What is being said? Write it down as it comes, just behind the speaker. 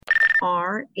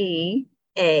REA.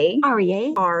 REA.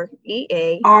 REA.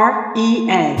 REA.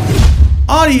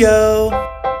 Audio.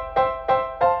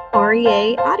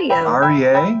 REA Audio.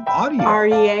 REA Audio.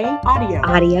 REA Audio.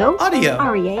 Audio. Audio.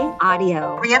 REA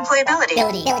Audio.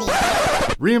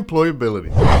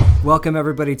 Reemployability. Welcome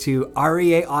everybody to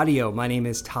REA Audio. My name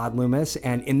is Todd Loomis,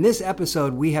 and in this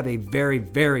episode we have a very,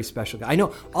 very special guy. I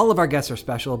know all of our guests are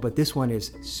special, but this one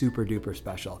is super duper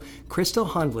special. Crystal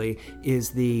Hundley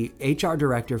is the HR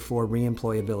director for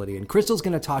Reemployability, and Crystal's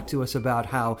going to talk to us about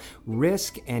how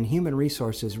risk and human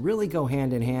resources really go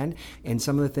hand in hand, and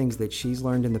some of the things that she's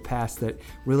learned in the past that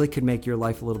really could make your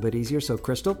life a little bit easier. So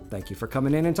Crystal, thank you for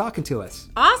coming in and talking to us.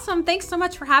 Awesome. Thanks so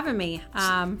much for having me.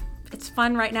 It's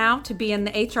fun right now to be in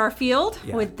the HR field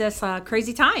with this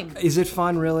crazy time. Is it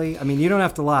fun, really? I mean, you don't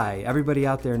have to lie. Everybody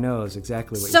out there knows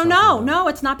exactly what So you're talking about. no,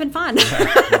 it's not been fun.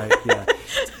 Right, yeah.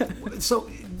 So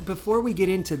before we get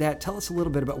into that, tell us a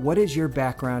little bit about what is your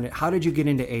background? How did you get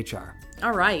into HR?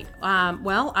 All right.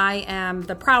 Well, I am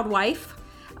the proud wife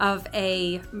of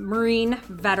a Marine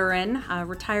veteran, a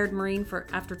retired Marine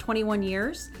after 21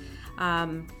 years.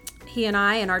 He and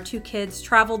I and our two kids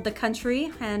traveled the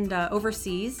country and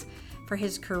overseas for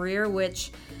his career,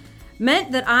 which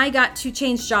meant that I got to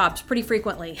change jobs pretty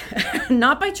frequently.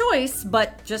 Not by choice,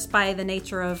 but just by the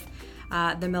nature of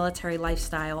the military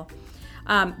lifestyle.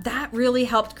 That really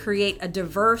helped create a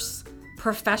diverse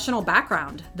professional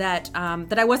background that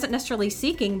I wasn't necessarily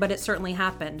seeking, but it certainly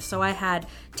happened. So I had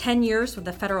 10 years with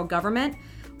the federal government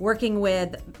working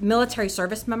with military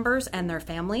service members and their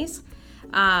families,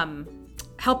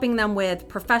 helping them with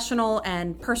professional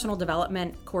and personal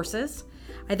development courses.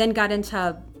 I then got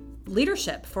into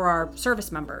leadership for our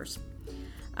service members.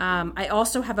 I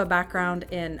also have a background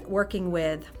in working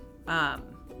with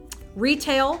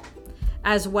retail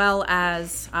as well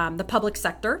as the public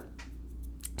sector.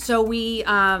 So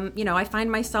I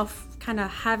find myself kind of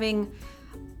having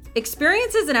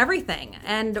experiences in everything.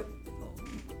 And,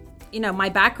 my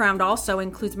background also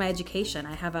includes my education.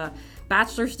 I have a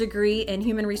bachelor's degree in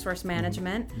human resource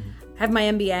management, I have my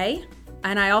MBA,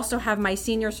 and I also have my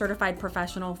senior certified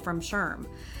professional from SHRM.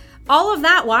 All of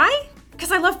that, why?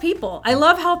 Because I love people. I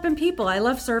love helping people. I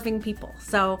love serving people.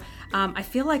 So I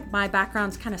feel like my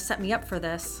background's kind of set me up for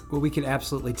this. Well, we can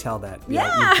absolutely tell that.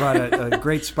 Yeah. You brought a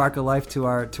great spark of life to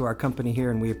our company here,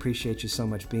 and we appreciate you so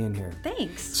much being here.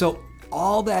 Thanks. So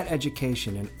all that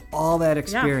education and all that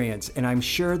experience, and I'm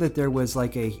sure that there was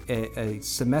like a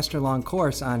semester-long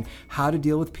course on how to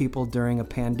deal with people during a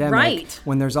pandemic, right,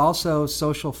 when there's also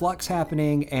social flux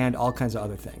happening and all kinds of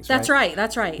other things. That's right.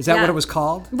 That's right. Is that what it was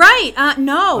called? Right.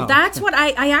 No, that's what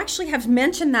I actually have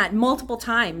mentioned that multiple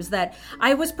times, that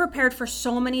I was prepared for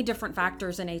so many different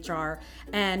factors in HR,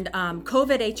 and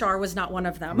COVID HR was not one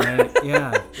of them. Right.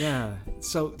 Yeah.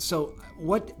 So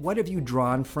what have you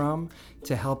drawn from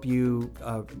to help you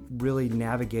really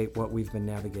navigate what we've been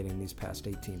navigating these past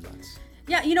 18 months?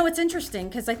 Yeah, it's interesting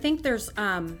because I think there's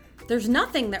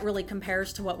nothing that really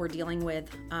compares to what we're dealing with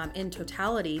in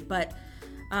totality. But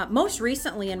most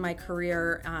recently in my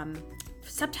career,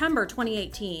 September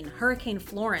 2018, Hurricane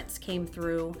Florence came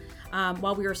through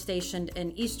while we were stationed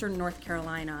in eastern North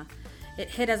Carolina. It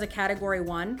hit as a Category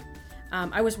 1.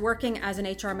 I was working as an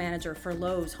HR manager for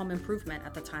Lowe's Home Improvement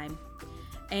at the time.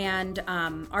 And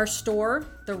our store,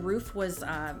 the roof was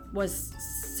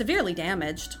severely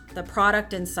damaged. The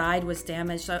product inside was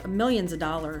damaged, millions of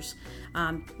dollars.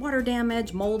 Water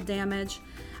damage, mold damage.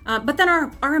 But then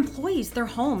our employees, their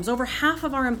homes, over half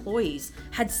of our employees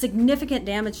had significant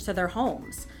damage to their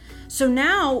homes. So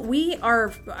now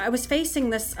I was facing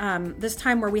this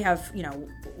time where we have,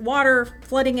 water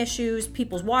flooding issues,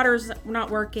 people's water's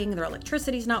not working, their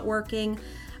electricity's not working,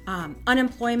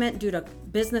 unemployment due to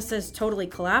businesses totally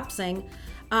collapsing,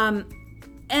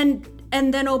 and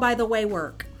then, oh, by the way,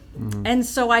 work. Mm-hmm. And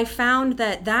so I found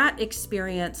that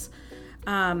experience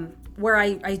where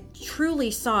I truly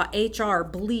saw HR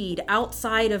bleed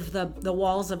outside of the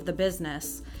walls of the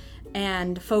business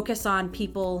and focus on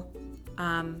people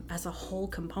as a whole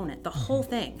component, the whole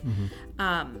thing.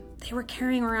 Mm-hmm. They were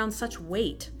carrying around such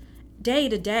weight day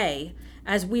to day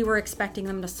as we were expecting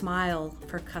them to smile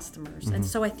for customers. Mm-hmm. And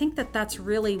so I think that's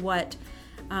really what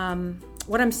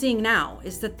I'm seeing now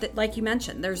is that, like you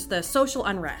mentioned, there's the social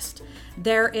unrest,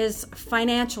 there is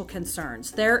financial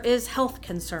concerns, there is health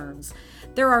concerns,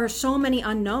 there are so many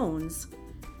unknowns,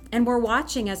 and we're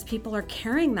watching as people are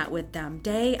carrying that with them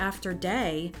day after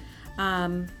day.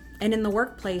 And in the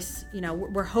workplace,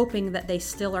 we're hoping that they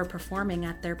still are performing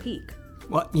at their peak.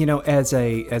 Well, as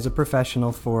a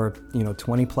professional for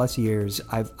 20 plus years,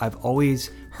 I've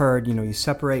always heard you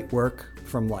separate work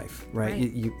from life,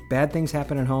 right? Bad things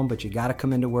happen at home, but you got to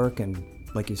come into work and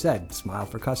like you said, smile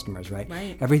for customers, right?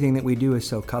 Right. Everything that we do is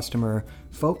so customer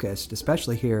focused,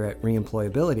 especially here at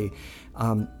Reemployability.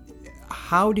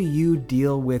 How do you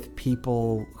deal with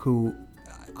people who,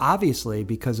 obviously,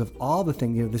 because of all the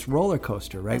things, this roller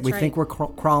coaster, right? That's We right. think we're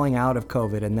crawling out of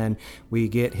COVID, and then we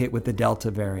get hit with the Delta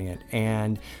variant,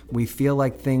 and we feel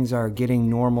like things are getting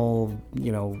normal,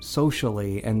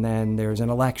 socially, and then there's an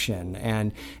election,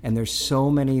 and there's so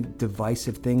many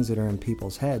divisive things that are in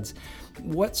people's heads.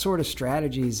 What sort of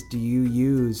strategies do you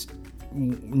use,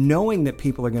 knowing that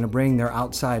people are going to bring their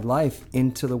outside life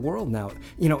into the world now,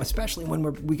 especially when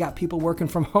we got people working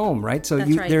from home, right? So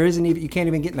That's right. there isn't even, you can't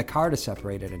even get in the car to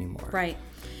separate it anymore. Right.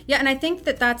 Yeah, and I think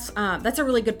that's a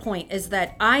really good point, is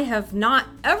that I have not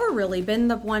ever really been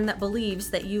the one that believes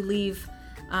that you leave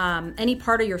any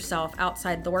part of yourself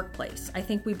outside the workplace. I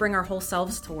think we bring our whole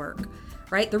selves to work.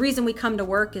 Right? The reason we come to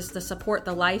work is to support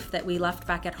the life that we left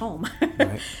back at home.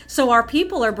 Right. So our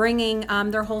people are bringing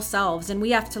their whole selves, and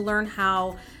we have to learn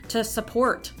how to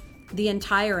support the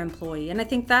entire employee. And I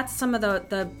think that's some of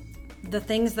the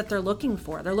things that they're looking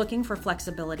for. They're looking for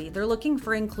flexibility. They're looking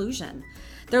for inclusion.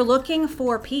 They're looking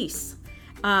for peace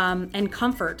and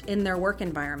comfort in their work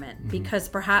environment, because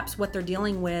perhaps what they're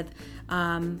dealing with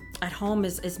at home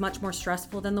is much more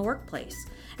stressful than the workplace.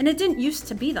 And it didn't used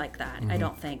to be like that, I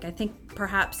don't think. I think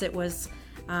perhaps it was,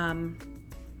 a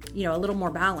little more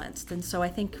balanced. And so I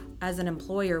think as an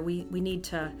employer, we need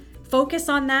to focus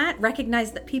on that,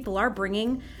 recognize that people are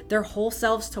bringing their whole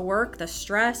selves to work, the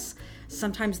stress,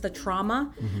 sometimes the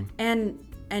trauma,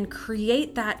 and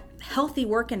create that healthy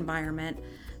work environment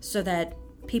so that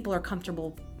people are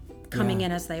comfortable coming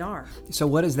in as they are. So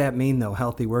what does that mean, though,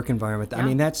 healthy work environment? I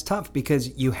mean, that's tough,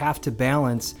 because you have to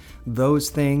balance those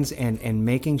things and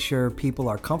making sure people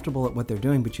are comfortable at what they're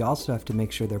doing, but you also have to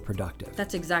make sure they're productive.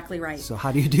 That's exactly right. So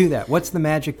how do you do that? What's the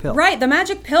magic pill? Right, the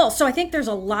magic pill. So I think there's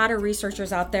a lot of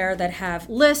researchers out there that have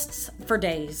lists for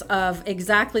days of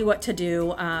exactly what to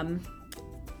do. And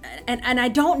I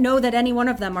don't know that any one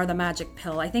of them are the magic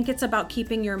pill. I think it's about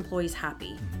keeping your employees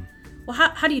happy.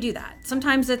 Well, how do you do that?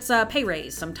 Sometimes it's a pay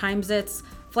raise. Sometimes it's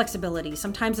flexibility.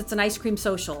 Sometimes it's an ice cream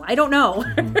social. I don't know.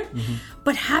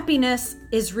 But happiness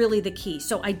is really the key.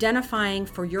 So identifying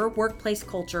for your workplace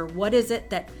culture, what is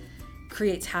it that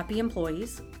creates happy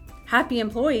employees? Happy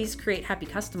employees create happy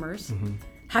customers.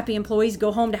 Happy employees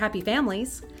go home to happy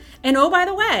families. And oh, by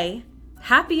the way,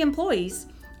 happy employees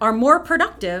are more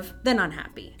productive than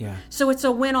unhappy. Yeah. So it's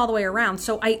a win all the way around.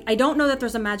 So I don't know that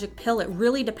there's a magic pill. It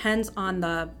really depends on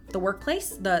the workplace,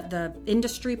 the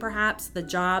industry perhaps, the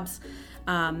jobs,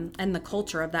 and the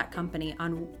culture of that company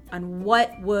on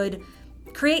what would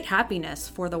create happiness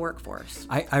for the workforce.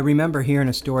 I remember hearing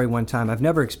a story one time. I've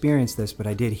never experienced this, but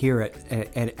I did hear it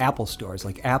at Apple stores.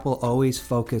 Like, Apple always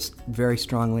focused very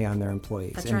strongly on their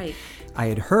employees. That's and right. I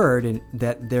had heard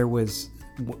that there was,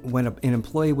 when an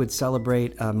employee would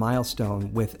celebrate a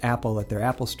milestone with Apple at their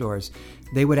Apple stores,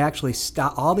 they would actually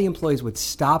stop. All the employees would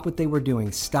stop what they were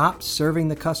doing, stop serving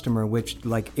the customer, which,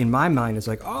 like, in my mind is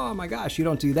like, oh my gosh, you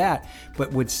don't do that,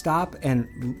 but would stop and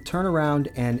turn around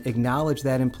and acknowledge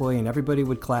that employee, and everybody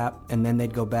would clap, and then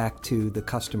they'd go back to the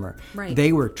customer. Right.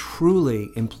 They were truly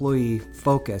employee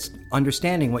focused,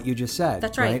 understanding what you just said.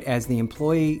 That's right. As the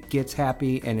employee gets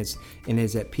happy and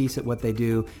is at peace at what they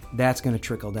do, that's going to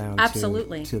trickle down.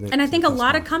 Absolutely. To the, and I think a customer.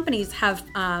 lot of companies have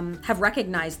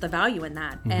recognized the value in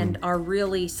that and are really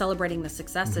celebrating the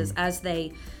successes as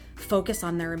they focus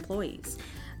on their employees.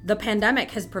 The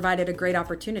pandemic has provided a great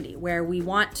opportunity where we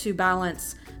want to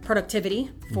balance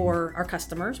productivity for our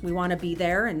customers. We want to be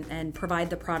there and provide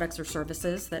the products or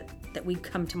services that we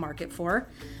come to market for.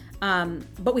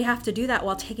 But we have to do that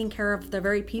while taking care of the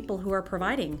very people who are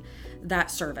providing that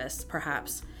service,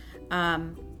 perhaps.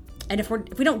 And if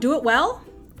we don't do it well,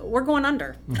 we're going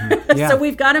under. Yeah. So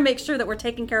we've got to make sure that we're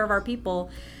taking care of our people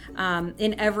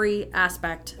in every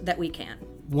aspect that we can.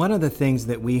 One of the things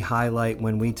that we highlight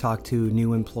when we talk to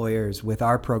new employers with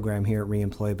our program here at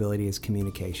Reemployability is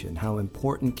communication, how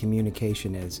important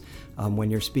communication is when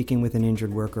you're speaking with an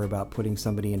injured worker about putting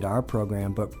somebody into our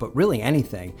program, but really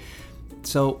anything.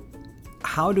 So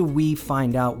how do we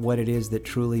find out what it is that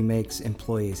truly makes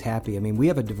employees happy? I mean, we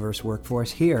have a diverse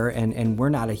workforce here, and we're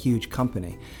not a huge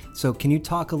company. So can you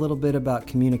talk a little bit about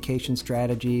communication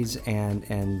strategies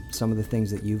and some of the things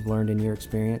that you've learned in your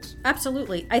experience?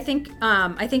 Absolutely. I think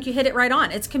you hit it right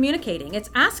on. It's communicating.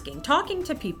 It's asking, talking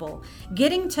to people,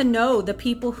 getting to know the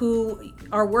people who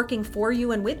are working for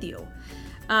you and with you.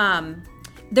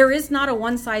 there is not a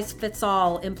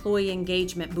one-size-fits-all employee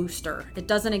engagement booster. It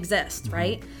doesn't exist,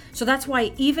 right? So that's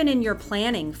why even in your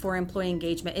planning for employee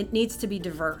engagement, it needs to be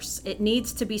diverse. It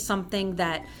needs to be something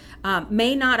that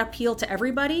may not appeal to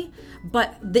everybody,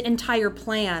 but the entire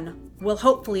plan will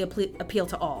hopefully appeal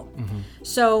to all.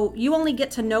 So you only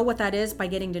get to know what that is by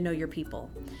getting to know your people.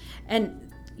 And,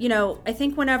 I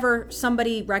think whenever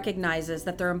somebody recognizes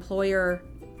that their employer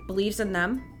believes in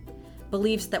them,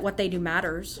 believes that what they do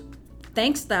matters,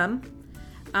 thanks them,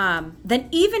 then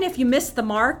even if you miss the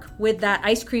mark with that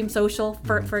ice cream social,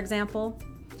 for example,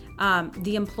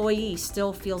 the employee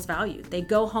still feels valued. They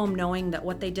go home knowing that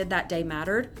what they did that day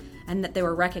mattered and that they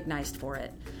were recognized for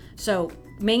it. So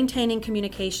maintaining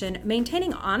communication,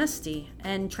 maintaining honesty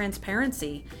and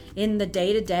transparency in the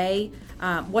day-to-day,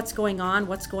 what's going on,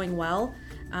 what's going well,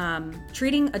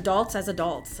 treating adults as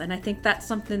adults. And I think that's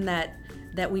something that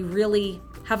we really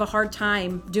have a hard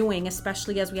time doing,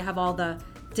 especially as we have all the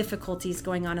difficulties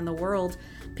going on in the world.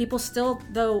 People still,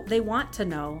 though, they want to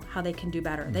know how they can do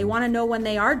better. They want to know when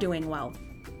they are doing well.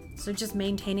 So just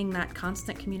maintaining that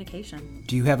constant communication.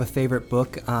 Do you have a favorite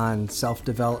book on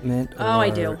self-development? Oh,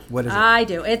 I do. What is it? I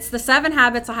do. It's The 7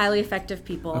 Habits of Highly Effective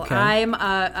People. Okay. I'm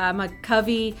a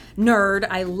Covey nerd.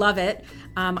 I love it.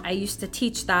 I used to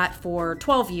teach that for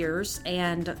 12 years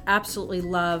and absolutely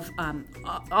love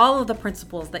all of the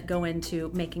principles that go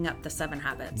into making up the 7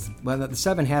 habits. Well, the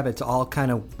 7 habits all kind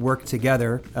of work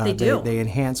together. They do. They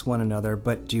enhance one another,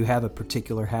 but do you have a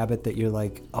particular habit that you're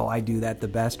like, oh, I do that the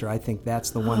best, or I think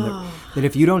that's the one that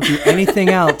if you don't do anything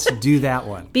else, do that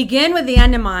one? Begin with the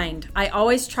end in mind. I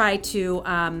always try to,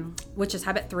 which is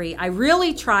habit 3, I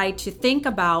really try to think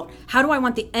about how do I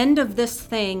want the end of this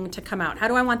thing to come out? How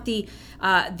do I want the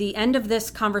end of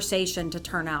this conversation to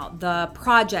turn out, the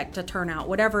project to turn out,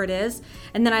 whatever it is.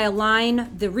 And then I align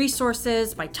the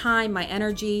resources, my time, my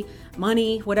energy,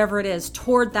 money, whatever it is,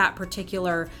 toward that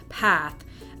particular path,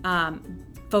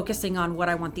 focusing on what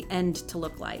I want the end to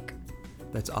look like.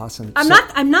 That's awesome.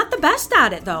 I'm not the best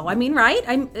at it though. I mean, right?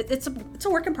 It's a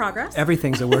work in progress.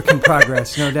 Everything's a work in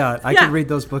progress, no doubt. I Yeah. could read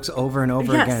those books over and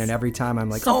over Yes. again, and every time I'm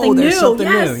like, Something there's new, something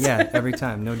yes. new. Yeah, every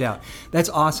time, no doubt. That's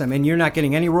awesome, and you're not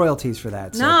getting any royalties for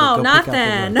that. So No, go pick up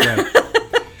the nothing. book. Right.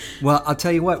 Well, I'll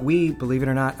tell you what, we, believe it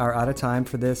or not, are out of time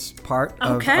for this part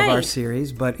of Okay. our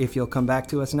series. But if you'll come back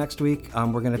to us next week,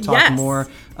 we're going to talk Yes. more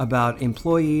about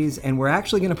employees. And we're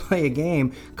actually going to play a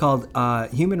game called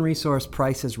Human Resource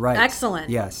Price is Right.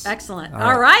 Excellent. Yes. Excellent. All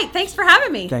All right. Thanks for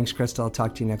having me. Thanks, Crystal. I'll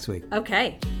talk to you next week.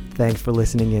 Okay. Thanks for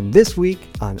listening in this week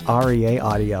on REA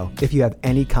Audio. If you have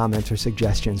any comments or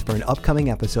suggestions for an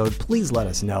upcoming episode, please let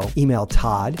us know. Email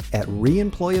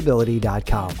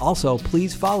todd@reemployability.com. Also,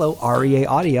 please follow REA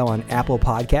Audio on Apple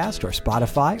Podcast or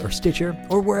Spotify or Stitcher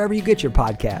or wherever you get your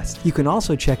podcasts. You can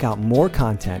also check out more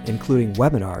content, including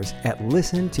webinars, at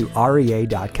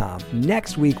listentorea.com.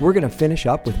 Next week, we're going to finish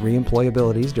up with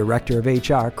Reemployability's Director of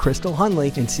HR, Crystal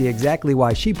Hunley, and see exactly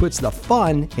why she puts the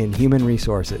fun in human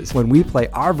resources when we play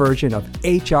our version of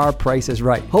HR Price is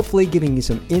Right, hopefully giving you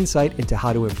some insight into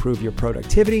how to improve your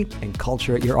productivity and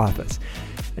culture at your office.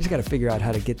 I just got to figure out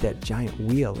how to get that giant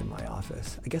wheel in my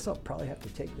office. I guess I'll probably have to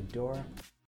take the door